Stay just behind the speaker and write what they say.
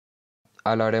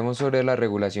hablaremos sobre la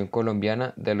regulación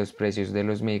colombiana de los precios de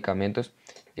los medicamentos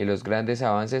y los grandes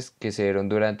avances que se dieron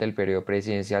durante el periodo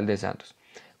presidencial de Santos,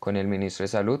 con el ministro de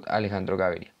Salud Alejandro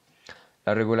Gaviria.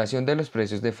 La regulación de los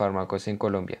precios de fármacos en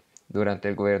Colombia durante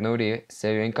el gobierno de Uribe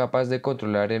se vio incapaz de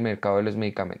controlar el mercado de los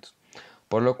medicamentos,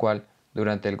 por lo cual,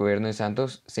 durante el gobierno de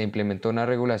Santos se implementó una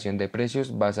regulación de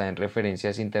precios basada en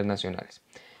referencias internacionales.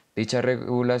 Dicha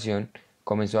regulación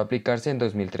comenzó a aplicarse en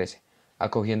 2013,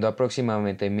 acogiendo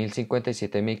aproximadamente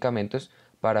 1.057 medicamentos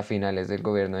para finales del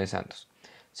gobierno de Santos.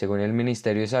 Según el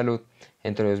Ministerio de Salud,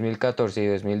 entre 2014 y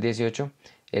 2018,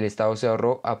 el Estado se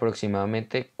ahorró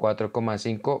aproximadamente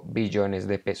 4,5 billones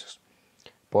de pesos.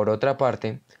 Por otra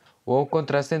parte, hubo un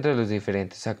contraste entre los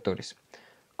diferentes actores.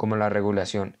 Como la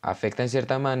regulación afecta en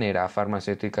cierta manera a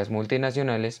farmacéuticas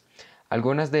multinacionales,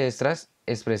 algunas de estas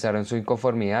expresaron su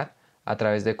inconformidad a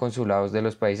través de consulados de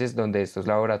los países donde estos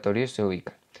laboratorios se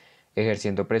ubican,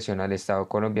 ejerciendo presión al Estado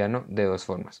colombiano de dos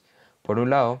formas. Por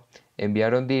un lado,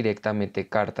 enviaron directamente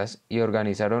cartas y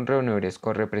organizaron reuniones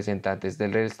con representantes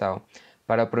del Estado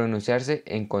para pronunciarse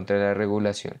en contra de la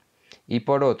regulación, y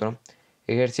por otro,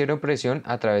 ejercieron presión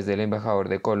a través del embajador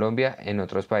de Colombia en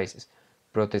otros países,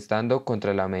 protestando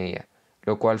contra la medida,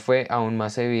 lo cual fue aún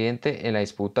más evidente en la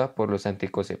disputa por los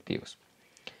anticonceptivos.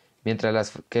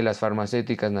 Mientras que las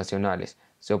farmacéuticas nacionales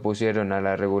se opusieron a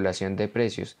la regulación de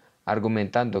precios,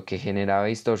 argumentando que generaba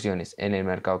distorsiones en el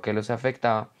mercado que los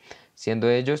afectaba, siendo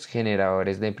ellos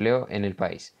generadores de empleo en el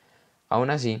país. Aún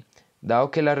así,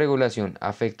 dado que la regulación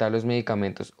afecta a los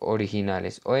medicamentos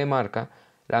originales o de marca,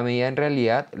 la medida en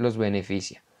realidad los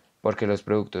beneficia, porque los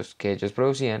productos que ellos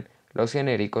producían, los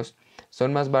genéricos,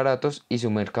 son más baratos y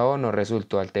su mercado no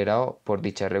resultó alterado por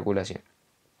dicha regulación.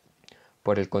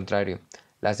 Por el contrario,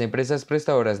 las empresas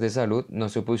prestadoras de salud no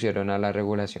se opusieron a la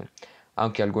regulación,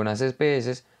 aunque algunas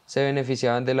EPS se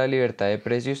beneficiaban de la libertad de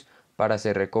precios para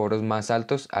hacer recobros más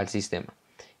altos al sistema.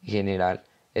 En general,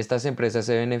 estas empresas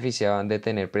se beneficiaban de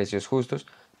tener precios justos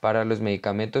para los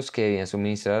medicamentos que debían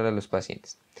suministrar a los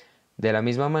pacientes. De la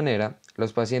misma manera,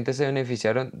 los pacientes se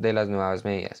beneficiaron de las nuevas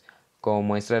medidas. Como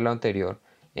muestra de lo anterior,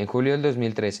 en julio del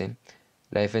 2013,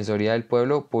 la Defensoría del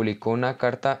Pueblo publicó una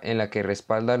carta en la que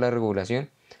respalda la regulación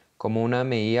como una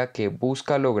medida que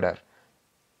busca lograr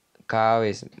cada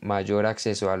vez mayor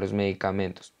acceso a los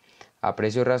medicamentos a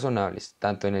precios razonables,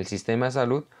 tanto en el sistema de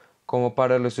salud como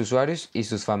para los usuarios y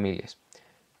sus familias,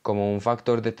 como un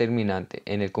factor determinante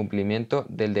en el cumplimiento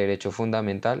del derecho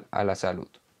fundamental a la salud.